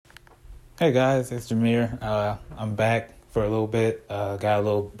Hey guys, it's Jameer. I'm back for a little bit. Got a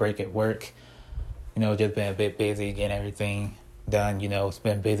little break at work. Just been a bit busy getting everything done. It's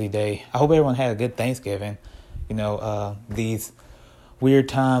been a busy day. I hope everyone had a good Thanksgiving. These weird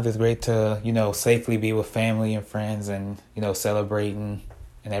times, it's great to, safely be with family and friends and, celebrating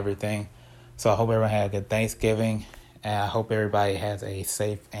and everything. So I hope everyone had a good Thanksgiving. And I hope everybody has a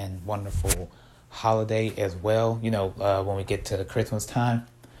safe and wonderful holiday as well, when we get to Christmas time.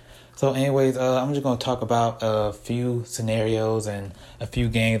 So anyways, I'm just going to talk about a few scenarios and a few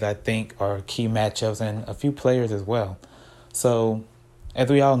games I think are key matchups and a few players as well. So as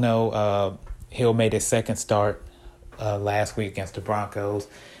we all know, Hill made his second start last week against the Broncos.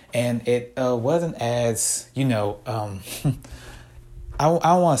 And it wasn't as, I don't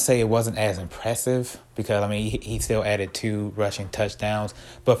want to say it wasn't as impressive because, he still added 2 rushing touchdowns.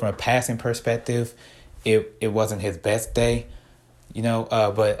 But from a passing perspective, it wasn't his best day.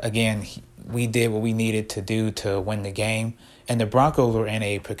 But again, we did what we needed to do to win the game. And the Broncos were in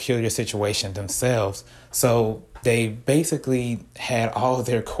a peculiar situation themselves. So they basically had all of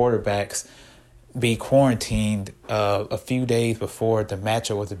their quarterbacks be quarantined a few days before the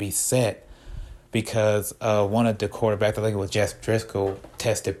matchup was to be set because one of the quarterbacks, I think it was Jeff Driscoll,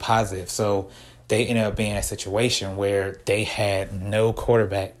 tested positive. So they ended up being in a situation where they had no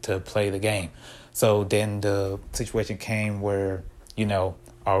quarterback to play the game. So then the situation came where,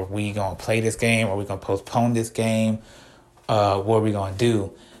 are we going to play this game? Are we going to postpone this game? What are we going to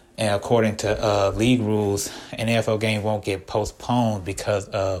do? And according to league rules, an NFL game won't get postponed because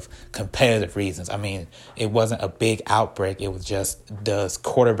of competitive reasons. It wasn't a big outbreak. It was just the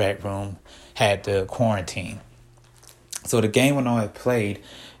quarterback room had to quarantine. So the game went on and played,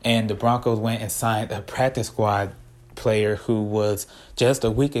 and the Broncos went and signed a practice squad player who was just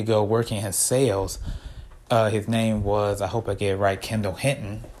a week ago working in sales. His name was, I hope I get it right, Kendall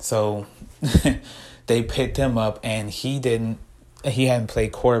Hinton. So they picked him up, and he hadn't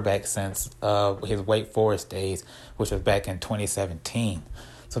played quarterback since his Wake Forest days, which was back in 2017.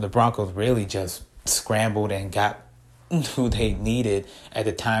 So the Broncos really just scrambled and got who they needed at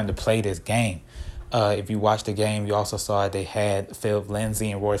the time to play this game. If you watched the game, you also saw they had Philip Lindsay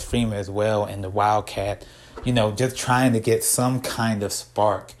and Royce Freeman as well in the Wildcat, just trying to get some kind of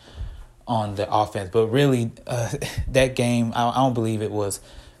spark on the offense. But really, that game, I don't believe it was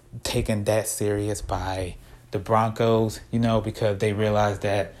taken that serious by the Broncos, because they realized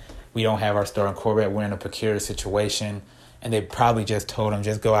that we don't have our starting quarterback. We're in a peculiar situation. And they probably just told him,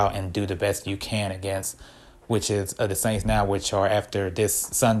 just go out and do the best you can against, which is the Saints now, which are after this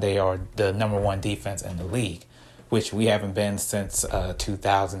Sunday are the number 1 defense in the league, which we haven't been since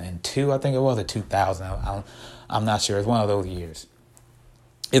 2002, I think it was, or 2000. I'm not sure. It's one of those years.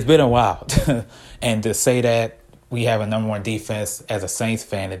 It's been a while. And to say that we have a number 1 defense as a Saints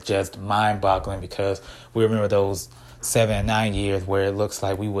fan, it's just mind-boggling because we remember those 7 and 9 years where it looks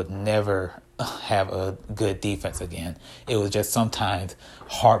like we would never have a good defense again. It was just sometimes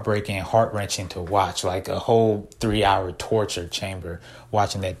heartbreaking and heart-wrenching to watch, like a whole 3-hour torture chamber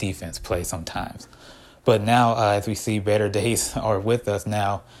watching that defense play sometimes. But now, as we see, better days are with us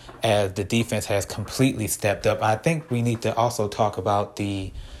now as the defense has completely stepped up. I think we need to also talk about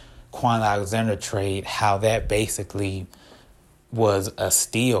the Kwon Alexander trade, how that basically was a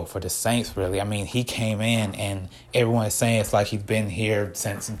steal for the Saints, really. He came in and everyone is saying it's like he's been here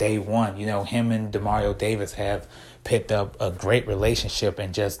since day one. Him and Demario Davis have picked up a great relationship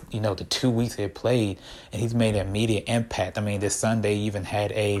in just, the 2 weeks they played, and he's made an immediate impact. this Sunday even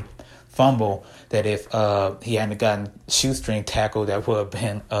had a fumble that if he hadn't gotten shoestring tackle, that would have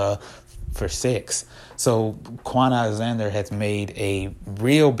been for 6. So Kwon Alexander has made a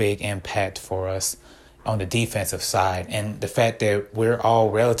real big impact for us on the defensive side. And the fact that we're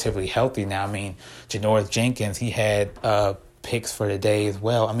all relatively healthy now, Janoris Jenkins, he had picks for the day as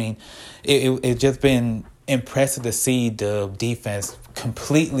well. It's just been impressive to see the defense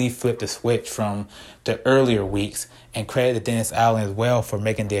completely flip the switch from the earlier weeks, and credit to Dennis Allen as well for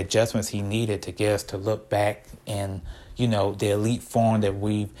making the adjustments he needed to get us to look back in, the elite form that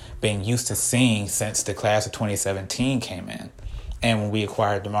we've been used to seeing since the class of 2017 came in and when we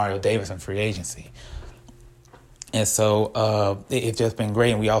acquired Demario Davis in free agency. And so it's just been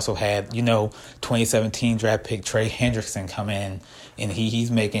great. And we also had, 2017 draft pick Trey Hendrickson come in, and he's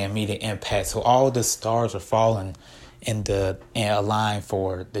making immediate impact. So all the stars are falling in a line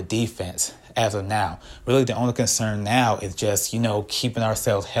for the defense as of now. Really, the only concern now is just, keeping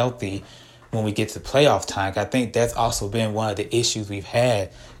ourselves healthy when we get to playoff time. I think that's also been one of the issues we've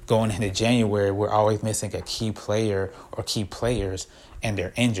had going into January. We're always missing a key player or key players, and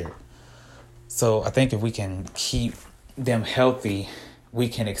they're injured. So I think if we can keep them healthy, we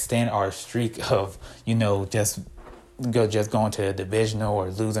can extend our streak of, just going to the divisional or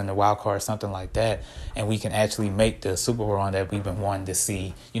losing the wild card or something like that, and we can actually make the Super Bowl run that we've been wanting to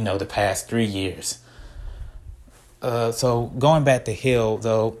see, the past 3 years. So going back to Hill,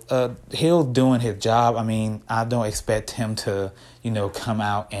 though, Hill doing his job. I mean, I don't expect him to, come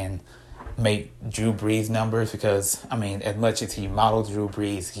out and make Drew Brees numbers because, I mean, as much as he modeled Drew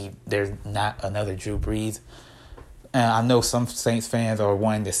Brees, there's not another Drew Brees. And I know some Saints fans are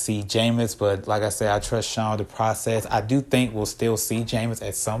wanting to see Jameis, but like I said, I trust Sean with the process. I do think we'll still see Jameis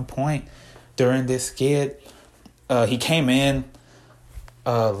at some point during this skid. He came in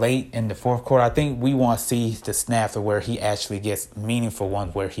late in the fourth quarter. I think we want to see the snaps of where he actually gets meaningful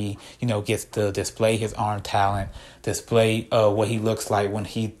ones, where he, gets to display his arm talent, display what he looks like when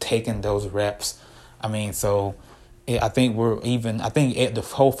he taking those reps. I mean, so I think the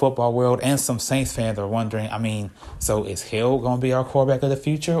whole football world and some Saints fans are wondering, I mean, so is Hill going to be our quarterback of the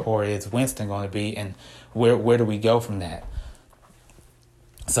future, or is Winston going to be, and where do we go from that?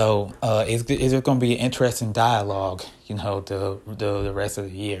 So is it going to be an interesting dialogue, the rest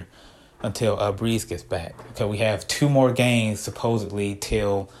of the year until Brees gets back? Because we have 2 more games supposedly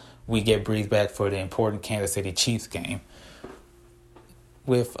till we get Brees back for the important Kansas City Chiefs game.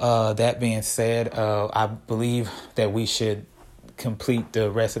 With that being said, I believe that we should complete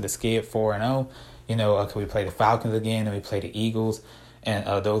the rest of the skid 4-0. Can we play the Falcons again, and we play the Eagles, and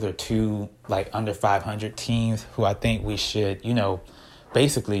those are 2 under 500 teams who I think we should,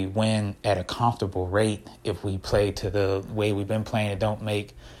 basically win at a comfortable rate if we play to the way we've been playing and don't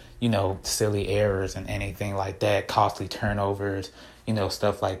make, silly errors and anything like that, costly turnovers,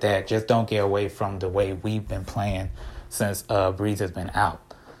 stuff like that. Just don't get away from the way we've been playing since Brees has been out.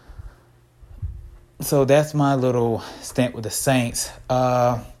 So that's my little stint with the Saints.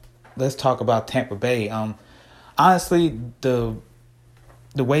 Let's talk about Tampa Bay. Honestly, the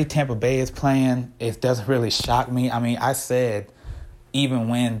way Tampa Bay is playing, it doesn't really shock me. I mean, I said, even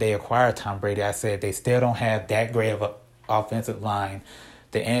when they acquired Tom Brady, I said they still don't have that great of an offensive line.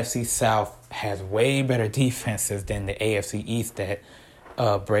 The NFC South has way better defenses than the AFC East that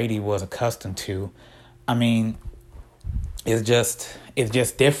Brady was accustomed to. I mean, it's just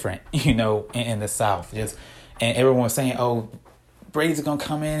different, in the South. And everyone's saying, oh, Brady's going to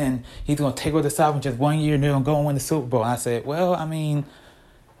come in and he's going to take over the South in just 1 year and they're going to go and win the Super Bowl. And I said, well, I mean,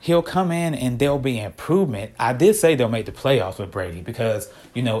 he'll come in and there'll be improvement. I did say they'll make the playoffs with Brady because,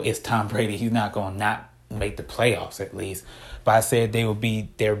 it's Tom Brady. He's not going to not make the playoffs at least. But I said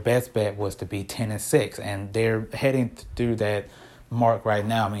their best bet was to be 10-6, and they're heading through that mark right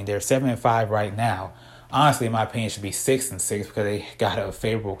now. I mean, they're 7-5 right now. Honestly, in my opinion, it should be 6-6 because they got a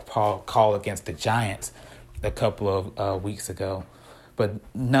favorable call against the Giants a couple of weeks ago. But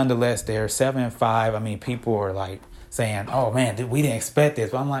nonetheless, they're 7-5. I mean, people are saying, "Oh man, we didn't expect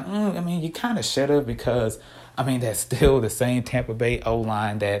this." But I'm like, you kind of should have, because that's still the same Tampa Bay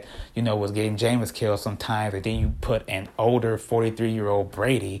O-line that was getting Jameis killed sometimes, and then you put an older 43-year-old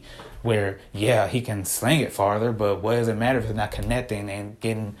Brady, where he can sling it farther, but what does it matter if it's not connecting and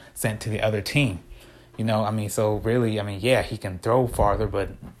getting sent to the other team? So really, he can throw farther, but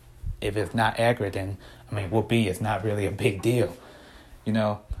if it's not accurate, then, it's not really a big deal,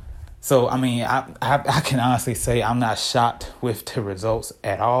 So, I can honestly say I'm not shocked with the results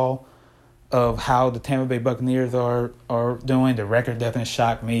at all of how the Tampa Bay Buccaneers are doing. The record doesn't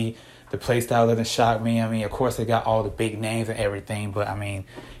shock me. The play style doesn't shock me. Of course, they got all the big names and everything, but,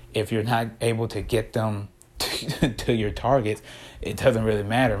 if you're not able to get them to your targets, it doesn't really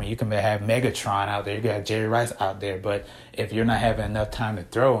matter. You can have Megatron out there, you got Jerry Rice out there, but if you're not having enough time to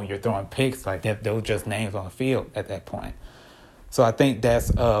throw and you're throwing picks like that, those are just names on the field at that point. So I think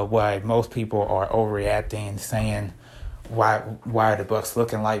that's why most people are overreacting, saying why are the Bucs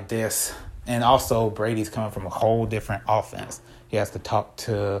looking like this? And also, Brady's coming from a whole different offense. He has to talk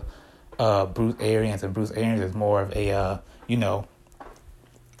to Bruce Arians, and Bruce Arians is more of a no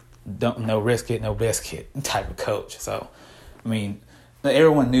risk it, no biscuit type of coach. So,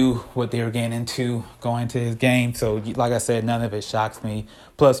 everyone knew what they were getting into going into this game. So, like I said, none of it shocks me.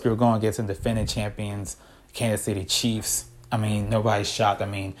 Plus, we were going against the defending champions, Kansas City Chiefs. Nobody's shocked.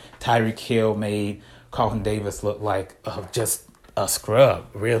 Tyreek Hill made Carlton Davis look like just a scrub,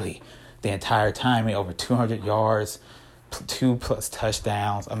 really, the entire time. Over 200 yards, 2+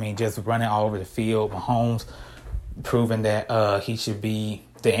 touchdowns. Just running all over the field. Mahomes proving that he should be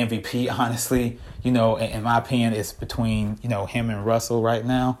the MVP, honestly. In my opinion, it's between, him and Russell right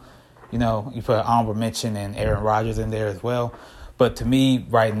now. You put honorable mention and Aaron Rodgers in there as well. But to me,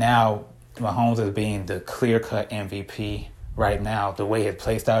 right now, Mahomes is being the clear-cut MVP right now, the way his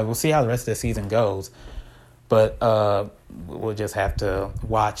play style. We'll see how the rest of the season goes. But we'll just have to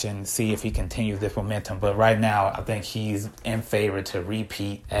watch and see if he continues this momentum. But right now, I think he's in favor to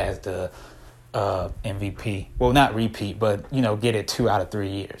repeat as the MVP. Well, not repeat, but, get it 2 out of 3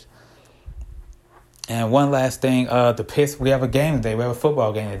 years. And one last thing, we have a game today. We have a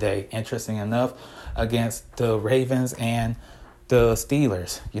football game today, interesting enough, against the Ravens and the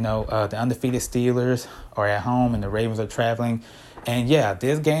Steelers. The undefeated Steelers are at home and the Ravens are traveling. And yeah,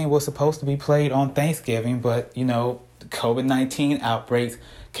 this game was supposed to be played on Thanksgiving, but, the COVID-19 outbreaks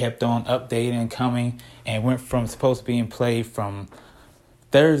kept on updating and coming and went from supposed to being played from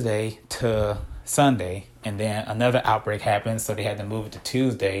Thursday to Sunday. And then another outbreak happened, so they had to move it to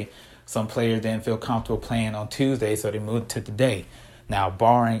Tuesday. Some players didn't feel comfortable playing on Tuesday, so they moved to today. Now,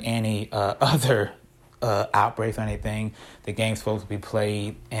 barring any other outbreaks or anything, the game's supposed to be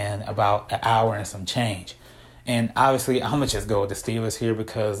played in about an hour and some change. And obviously, I'm going to just go with the Steelers here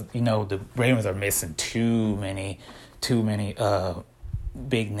because, the Ravens are missing too many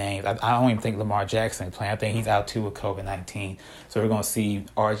big names. I don't even think Lamar Jackson is playing. I think he's out too with COVID-19. So we're going to see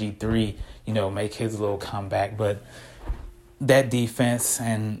RG3, make his little comeback. But that defense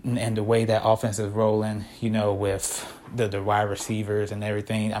and the way that offense is rolling, with the wide receivers and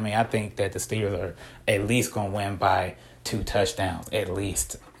everything, I think that the Steelers are at least going to win by 2 touchdowns, at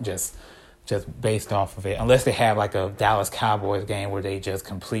least, just based off of it. Unless they have like a Dallas Cowboys game where they just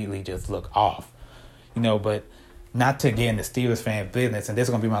completely just look off, but not to get in the Steelers fan business. And this is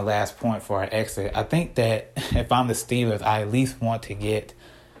going to be my last point for our exit. I think that if I'm the Steelers, I at least want to get,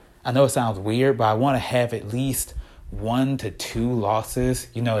 I know it sounds weird, but I want to have at least 1 to 2 losses,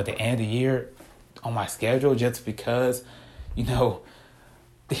 at the end of the year on my schedule, just because,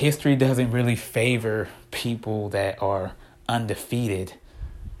 history doesn't really favor people that are undefeated,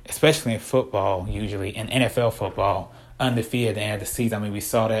 especially in football, usually in NFL football, undefeated at the end of the season. We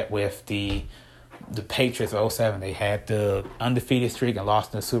saw that with the Patriots of 2007. They had the undefeated streak and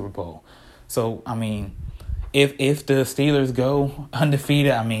lost in the Super Bowl. So, if the Steelers go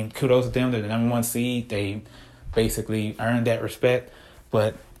undefeated, kudos to them. They're the number 1 seed. They basically earned that respect.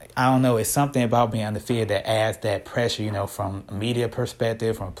 But I don't know, it's something about being undefeated that adds that pressure, from a media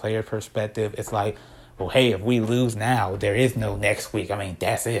perspective, from a player perspective. It's like, well, hey, if we lose now, there is no next week.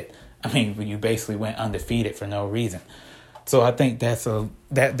 That's it. You basically went undefeated for no reason. So I think that's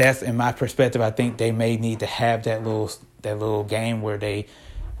in my perspective. I think they may need to have that little game where they,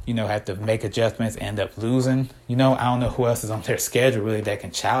 have to make adjustments, end up losing. I don't know who else is on their schedule really that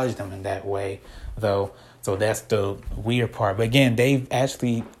can challenge them in that way, though. So that's the weird part. But again, they've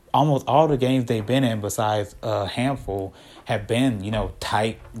actually, almost all the games they've been in besides a handful have been,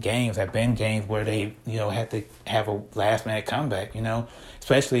 tight games, have been games where they, had to have a last-minute comeback,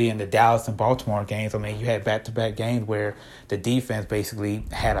 especially in the Dallas and Baltimore games. You had back-to-back games where the defense basically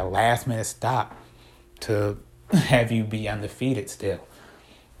had a last-minute stop to have you be undefeated still.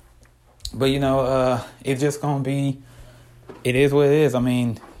 But, it's just going to be, it is what it is.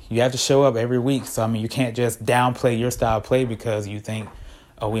 You have to show up every week. So, you can't just downplay your style of play because you think,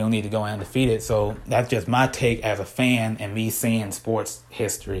 oh, we don't need to go undefeated. So that's just my take as a fan and me seeing sports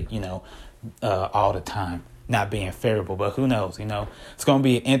history, all the time, not being favorable. But who knows, it's going to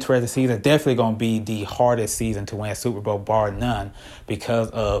be an interesting season. Definitely going to be the hardest season to win a Super Bowl, bar none, because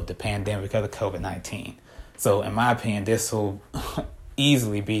of the pandemic, because of COVID-19. So in my opinion, this will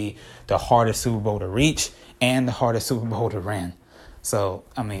easily be the hardest Super Bowl to reach and the hardest Super Bowl to win. So,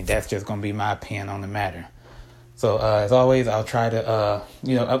 that's just going to be my opinion on the matter. So, as always, I'll try to,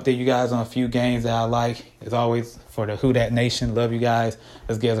 update you guys on a few games that I like. As always, for the Who Dat Nation, love you guys.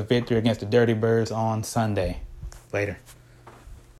 Let's get us a victory against the Dirty Birds on Sunday. Later.